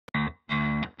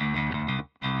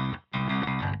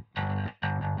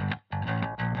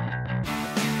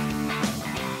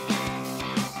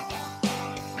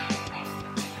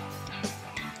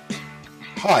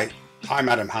Hi, I'm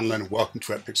Adam Hanlon. Welcome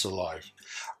to Wetpixel Live.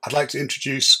 I'd like to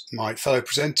introduce my fellow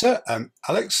presenter,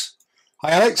 Alex. Hi,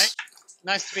 Hey, Alex.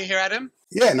 nice to be here, Adam.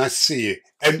 Yeah, nice to see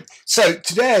you. So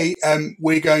today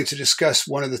we're going to discuss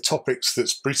one of the topics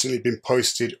that's recently been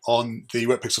posted on the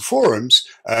Wetpixel forums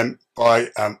by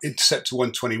Interceptor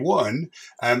 121.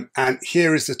 And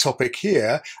here is the topic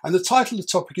here. And the title of the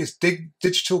topic is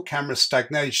Digital Camera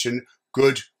Stagnation,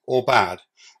 Good or Bad?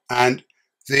 And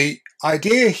the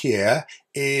idea here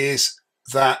is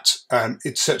that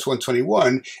Intercept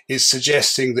 121 is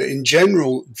suggesting that in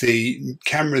general, the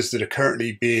cameras that are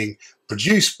currently being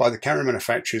produced by the camera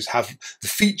manufacturers have the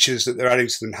features that they're adding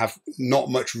to them have not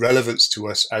much relevance to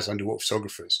us as underwater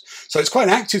photographers. So it's quite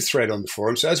an active thread on the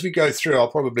forum. So as we go through, I'll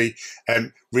probably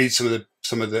read some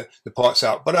of the parts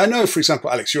out. But I know, for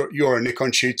example, Alex, you're a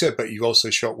Nikon shooter, but you've also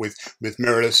shot with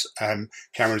mirrorless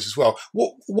cameras as well.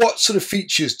 What sort of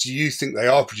features do you think they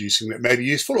are producing that may be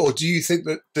useful, or do you think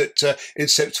that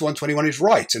Intercept 121 is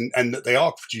right and that they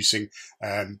are producing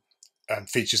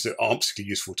features that aren't particularly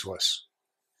useful to us?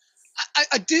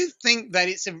 I do think that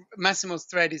Massimo's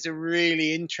thread is a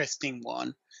really interesting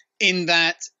one, in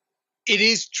that it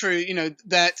is true,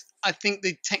 that I think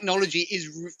the technology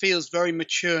feels very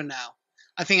mature now.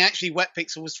 I think actually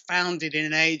Wetpixel was founded in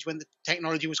an age when the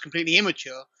technology was completely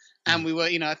immature, and we were,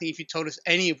 I think if you told us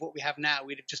any of what we have now,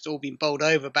 we'd have just all been bowled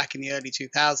over back in the early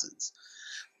 2000s.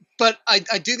 But I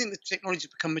do think the technology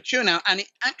has become mature now, and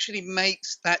it actually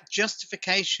makes that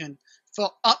justification for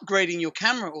upgrading your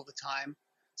camera all the time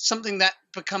something that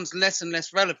becomes less and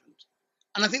less relevant.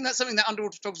 And I think that's something that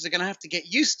underwater photographers are going to have to get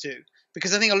used to,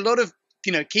 because I think a lot of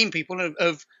keen people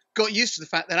have got used to the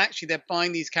fact that actually they're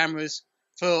buying these cameras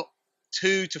for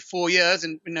 2 to 4 years,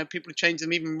 and people change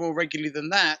them even more regularly than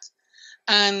that,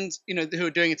 and who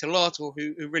are doing it a lot or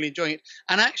who are really enjoying it.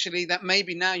 And actually that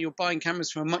maybe now you're buying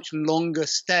cameras for a much longer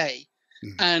stay.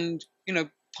 And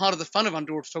part of the fun of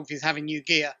underwater photography is having new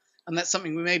gear. And that's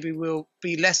something we maybe will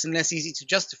be less and less easy to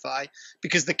justify,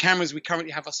 because the cameras we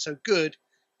currently have are so good,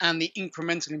 and the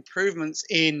incremental improvements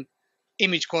in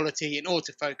image quality, in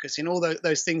autofocus, in all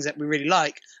those things that we really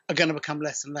like are going to become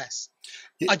less and less.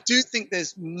 Yeah. I do think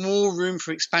there's more room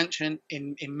for expansion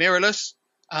in mirrorless.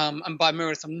 And by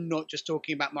mirrorless, I'm not just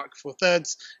talking about Micro Four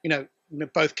Thirds.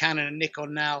 Both Canon and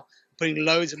Nikon now are putting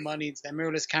loads of money into their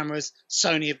mirrorless cameras.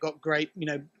 Sony have got great,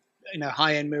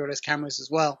 high-end mirrorless cameras as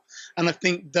well. And I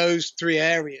think those three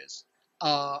areas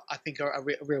are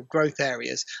real growth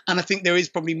areas. And I think there is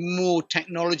probably more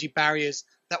technology barriers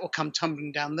that will come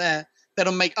tumbling down there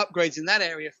that'll make upgrades in that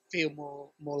area feel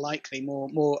more likely,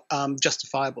 more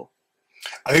justifiable.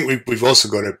 I think we've also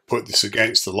got to put this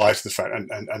against the light of the fact,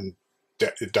 and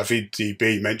David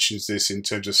DB mentions this in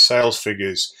terms of sales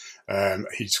figures.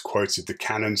 He's quoted the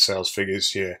Canon sales figures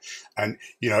here, and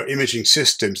imaging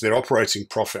systems, their operating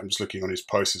profit, I'm just looking on his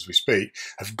post as we speak,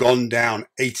 have gone down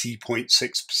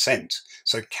 80.6%.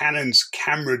 So Canon's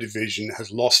camera division has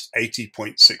lost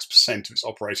 80.6% of its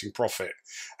operating profit,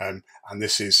 and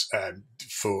this is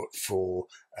for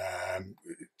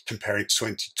comparing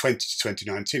 2020 to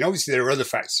 2019. Obviously, there are other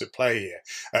factors at play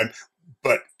here,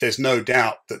 but there's no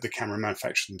doubt that the camera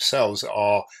manufacturers themselves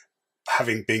are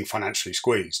being financially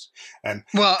squeezed. And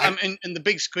the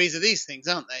big squeeze of these things,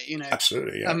 aren't they?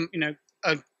 Absolutely. Yeah.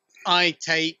 I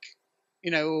take,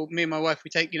 or me and my wife,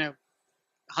 we take,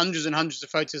 hundreds and hundreds of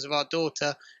photos of our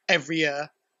daughter every year.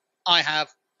 I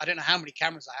don't know how many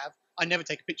cameras I have. I never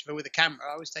take a picture of her with a camera.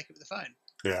 I always take it with the phone.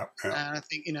 Yeah. And I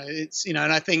think, and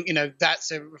I think,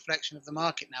 that's a reflection of the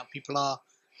market now. People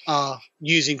are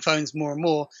using phones more and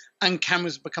more, and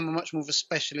cameras have become a much more of a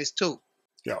specialist tool.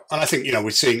 Yeah, and I think we're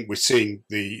seeing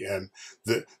the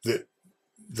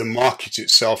market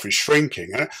itself is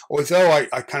shrinking. And although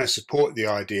I kind of support the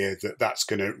idea that that's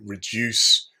going to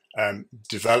reduce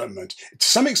development, to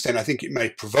some extent I think it may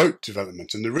provoke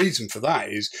development. And the reason for that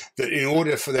is that in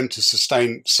order for them to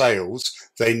sustain sales,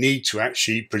 they need to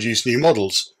actually produce new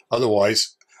models.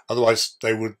 Otherwise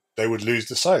they would lose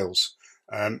the sales.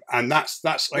 And that's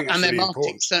I think that's and their really marketing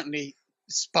important. Certainly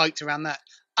spiked around that.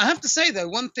 I have to say though,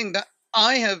 one thing that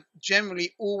I have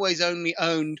generally always only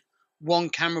owned one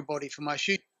camera body for my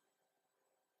shooting,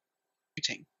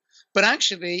 but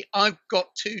actually I've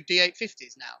got 2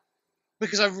 D850s now,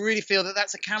 because I really feel that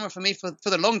that's a camera for me for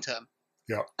the long term.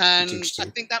 Yeah, and I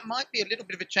think that might be a little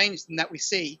bit of a change in that we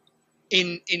see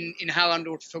in how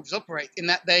underwater photographers operate, in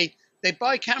that they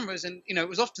buy cameras, and it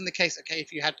was often the case. Okay,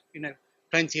 if you had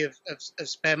plenty of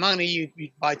spare money,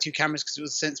 you'd buy 2 cameras because it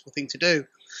was a sensible thing to do.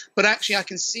 But actually, I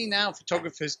can see now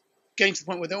photographers getting to the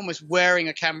point where they're almost wearing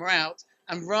a camera out,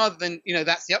 and rather than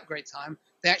that's the upgrade time,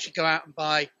 they actually go out and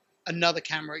buy another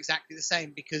camera exactly the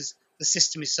same, because the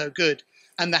system is so good.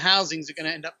 and the housings are going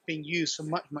to end up being used for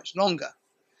much, much longer.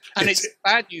 And it's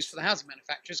bad news for the housing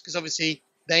manufacturers because obviously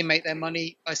they make their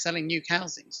money by selling new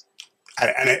housings.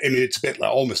 And I mean, it's a bit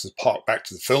like almost as park back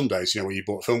to the film days, where you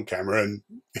bought a film camera and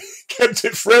kept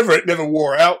it forever. It never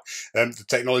wore out. The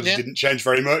technology didn't change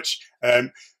very much.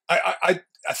 I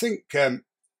think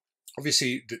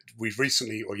obviously that we've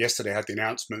recently or yesterday had the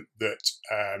announcement that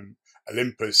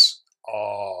Olympus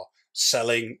are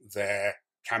selling their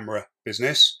camera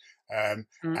business. And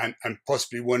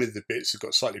possibly one of the bits that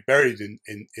got slightly buried in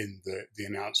the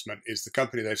announcement is the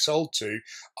company they've sold to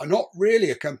are not really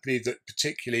a company that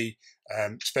particularly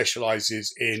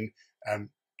specializes in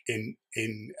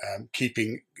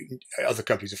keeping other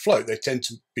companies afloat. They tend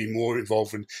to be more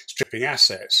involved in stripping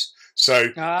assets. So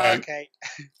okay,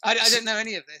 I don't know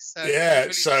any of this. So yeah,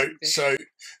 really so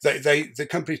the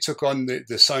company took on the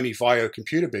Sony Vaio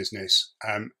computer business,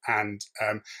 and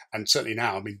certainly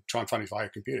now, I mean, try and find a Vaio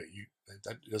computer,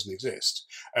 that doesn't exist.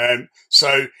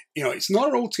 So it's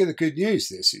not altogether good news.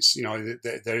 This it's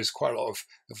there is quite a lot of,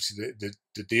 obviously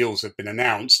the deals have been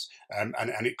announced, and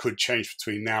it could change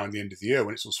between now and the end of the year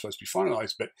when it's all supposed to be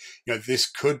finalised. But this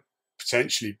could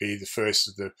potentially be the first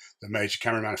of the major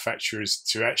camera manufacturers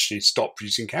to actually stop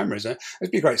producing cameras. It'd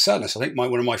be a great sadness. I think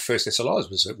one of my first SLRs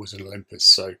was an Olympus.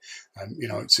 So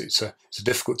it's a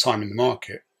difficult time in the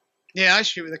market. Yeah, I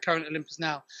shoot with the current Olympus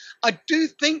now. I do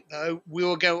think though we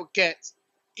will get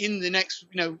in the next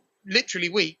literally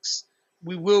weeks,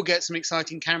 we will get some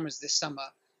exciting cameras this summer.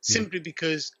 Simply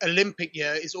because Olympic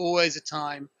year is always a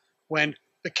time when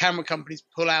the camera companies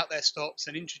pull out their stops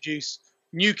and introduce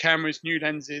new cameras, new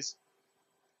lenses,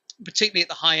 particularly at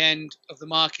the high end of the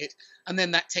market, and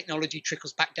then that technology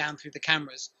trickles back down through the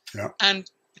cameras. Yeah. And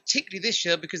particularly this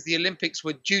year, because the Olympics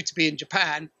were due to be in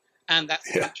Japan, and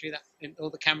that's the country that all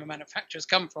the camera manufacturers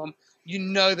come from,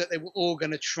 that they were all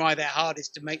going to try their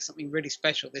hardest to make something really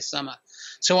special this summer.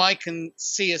 So I can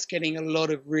see us getting a lot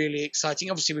of really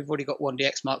exciting, obviously we've already got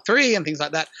 1DX Mark III and things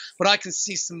like that, but I can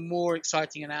see some more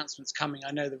exciting announcements coming.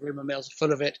 I know the rumor mills are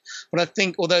full of it, but I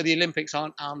think although the Olympics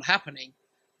aren't happening,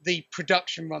 the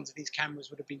production runs of these cameras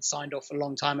would have been signed off a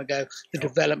long time ago. The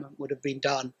development would have been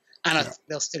done. And I think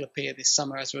they'll still appear this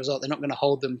summer as a result. They're not going to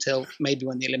hold them till maybe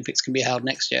when the Olympics can be held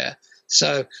next year.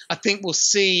 So I think we'll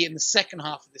see in the second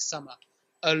half of this summer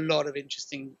a lot of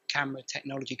interesting camera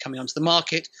technology coming onto the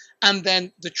market. And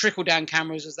then the trickle-down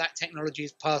cameras as that technology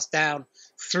is passed down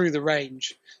through the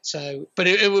range. So, but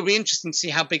it will be interesting to see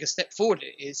how big a step forward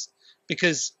it is.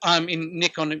 Because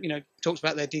Nikon, talks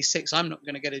about their D6. I'm not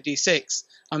going to get a D6.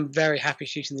 I'm very happy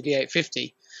shooting the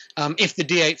D850. If the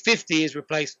D850 is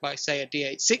replaced by, say, a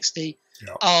D860,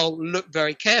 I'll look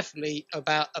very carefully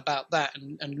about that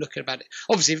and look about it.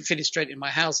 Obviously, if it fitted straight in my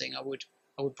housing, I would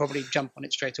probably jump on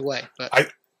it straight away. But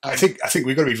I think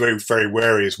we've got to be very, very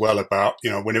wary as well about,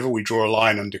 whenever we draw a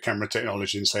line under camera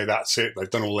technology and say that's it, they've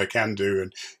done all they can do,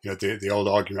 and the old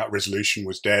argument about resolution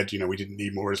was dead. We didn't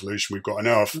need more resolution, we've got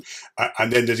enough,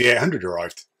 and then the D800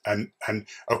 arrived, and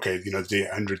okay, the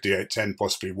D800, D810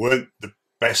 possibly weren't the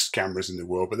best cameras in the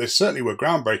world, but they certainly were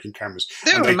groundbreaking cameras.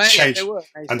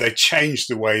 They changed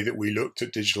the way that we looked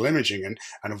at digital imaging, and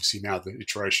obviously now the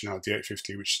iteration now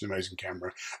D850, which is an amazing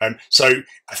camera. So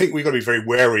I think we've got to be very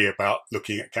wary about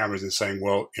looking at cameras and saying,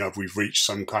 well, we've reached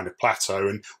some kind of plateau,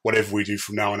 and whatever we do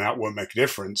from now on out won't make a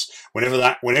difference.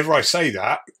 Whenever I say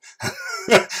that,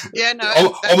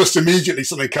 almost immediately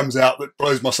something comes out that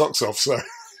blows my socks off. So.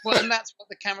 Well, and that's what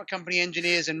the camera company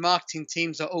engineers and marketing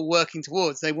teams are all working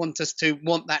towards. They want us to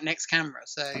want that next camera.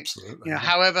 So,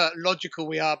 however logical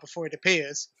we are before it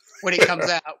appears, when it comes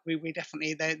out, we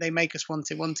definitely, they make us want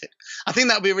it. I think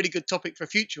that would be a really good topic for a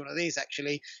future one of these,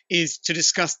 actually, is to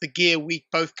discuss the gear we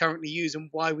both currently use and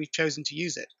why we've chosen to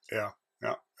use it. Yeah,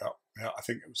 I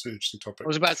think it was an interesting topic. I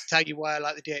was about to tell you why I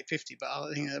like the D850, but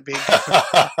I think that'd be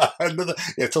another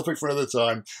topic for another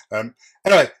time.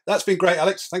 Anyway, that's been great,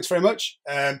 Alex. Thanks very much.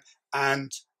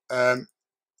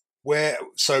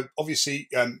 So obviously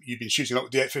you've been shooting a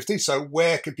lot with D850. So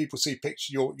where can people see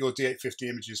your D850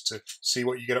 images to see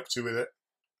what you get up to with it?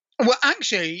 Well,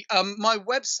 actually, my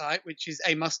website, which is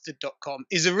amustard.com,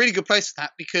 is a really good place for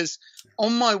that, because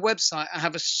on my website I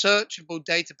have a searchable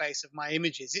database of my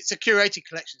images. It's a curated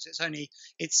collection, so I think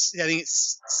it's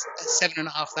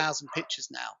 7,500 pictures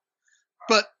now.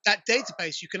 But that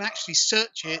database, you can actually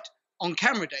search it on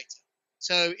camera data.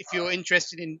 So if you're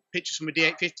interested in pictures from a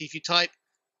D850, if you type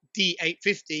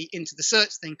D850 into the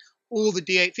search thing, all the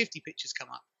D850 pictures come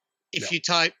up. If you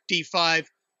type D5,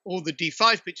 all the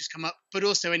D5 pictures come up, but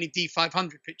also any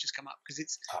D500 pictures come up, because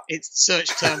it's search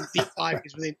term D5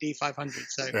 is within D500.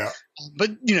 So, but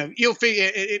you'll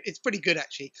figure it's pretty good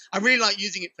actually. I really like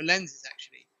using it for lenses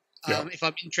actually. Yeah. If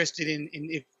I'm interested in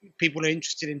if people are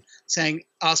interested in saying,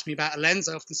 ask me about a lens,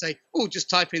 I often say, oh, just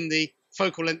type in the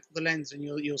focal length of the lens and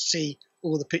you'll see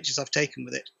all the pictures I've taken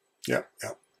with it. Yeah,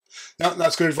 yeah. No,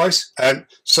 that's good advice.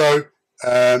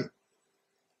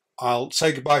 I'll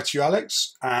say goodbye to you,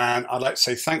 Alex, and I'd like to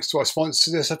say thanks to our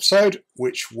sponsor this episode,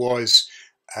 which was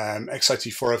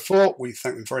XIT404. We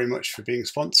thank them very much for being a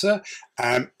sponsor.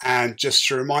 And just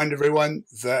to remind everyone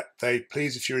that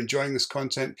please, if you're enjoying this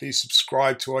content, please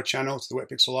subscribe to our channel, to the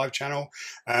Wetpixel Live channel,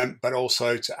 but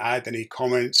also to add any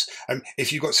comments.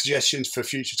 If you've got suggestions for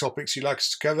future topics you'd like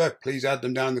us to cover, please add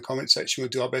them down in the comment section. We'll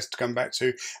do our best to come back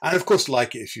to. And of course,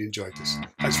 like it if you enjoyed this.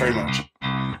 Thanks very much.